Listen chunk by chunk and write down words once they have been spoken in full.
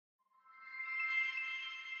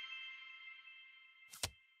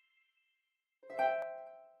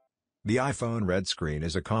The iPhone red screen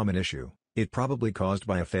is a common issue. It probably caused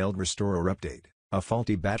by a failed restore or update, a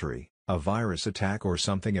faulty battery, a virus attack or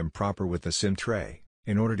something improper with the SIM tray.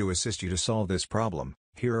 In order to assist you to solve this problem,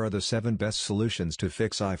 here are the 7 best solutions to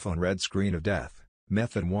fix iPhone red screen of death.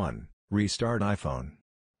 Method 1. Restart iPhone.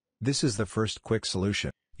 This is the first quick solution.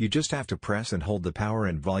 You just have to press and hold the power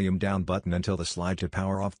and volume down button until the slide to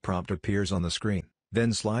power off prompt appears on the screen.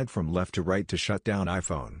 Then slide from left to right to shut down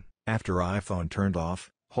iPhone. After iPhone turned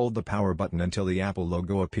off, hold the power button until the Apple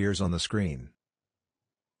logo appears on the screen.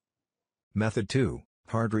 Method 2.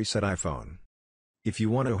 Hard reset iPhone. If you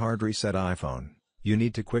want to hard reset iPhone, you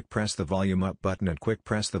need to quick press the volume up button and quick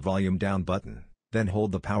press the volume down button, then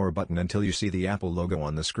hold the power button until you see the Apple logo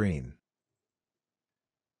on the screen.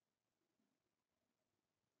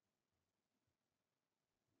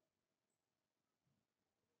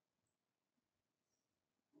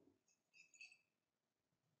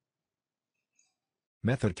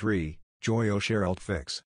 Method 3. Joyoshare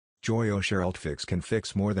UltFix. Joyoshare UltFix can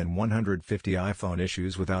fix more than 150 iPhone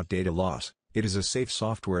issues without data loss. It is a safe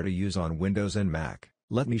software to use on Windows and Mac.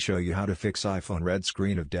 Let me show you how to fix iPhone red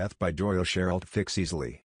screen of death by Joyoshare UltFix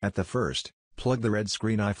easily. At the first, plug the red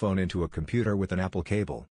screen iPhone into a computer with an Apple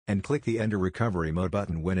cable, and click the Enter Recovery Mode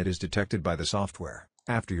button when it is detected by the software.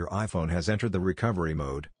 After your iPhone has entered the recovery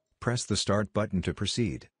mode, press the Start button to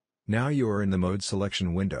proceed. Now you are in the mode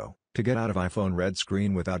selection window. To get out of iPhone red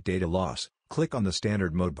screen without data loss, click on the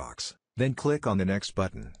standard mode box, then click on the Next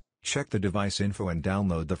button. Check the device info and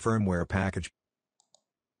download the firmware package.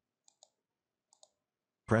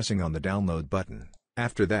 Pressing on the download button.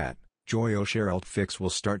 After that, Joyoshare UltFix will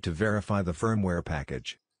start to verify the firmware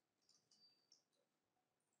package.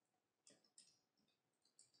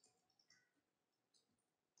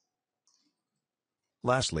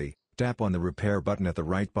 Lastly, tap on the repair button at the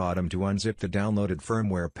right bottom to unzip the downloaded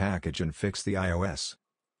firmware package and fix the iOS.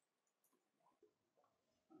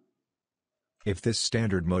 If this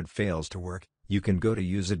standard mode fails to work, you can go to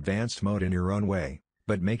use advanced mode in your own way,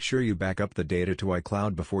 but make sure you back up the data to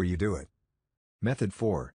iCloud before you do it. Method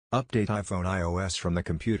 4. Update iPhone iOS from the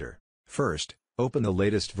computer. First, open the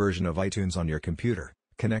latest version of iTunes on your computer,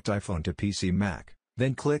 connect iPhone to PC Mac,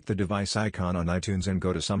 then click the device icon on iTunes and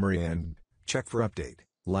go to Summary and check for update.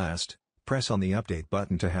 Last, press on the Update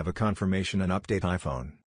button to have a confirmation and update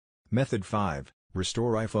iPhone. Method 5.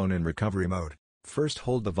 Restore iPhone in recovery mode. First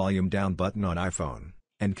hold the volume down button on iPhone,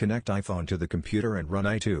 and connect iPhone to the computer and run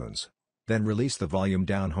iTunes. Then release the volume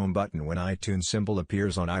down home button when iTunes symbol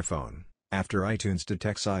appears on iPhone. After iTunes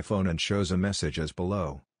detects iPhone and shows a message as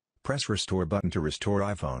below, press Restore button to restore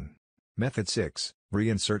iPhone. Method 6.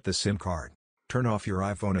 Reinsert the SIM card. Turn off your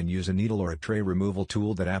iPhone and use a needle or a tray removal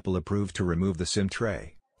tool that Apple approved to remove the SIM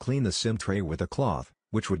tray. Clean the SIM tray with a cloth,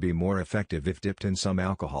 which would be more effective if dipped in some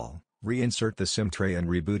alcohol. Reinsert the SIM tray and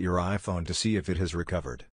reboot your iPhone to see if it has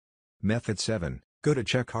recovered. Method 7. Go to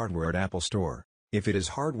check hardware at Apple Store. If it is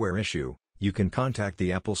hardware issue, you can contact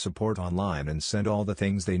the Apple support online and send all the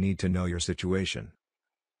things they need to know your situation.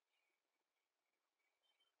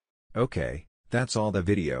 Okay, that's all the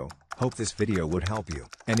video. Hope this video would help you.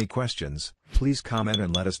 Any questions, please comment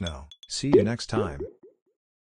and let us know. See you next time.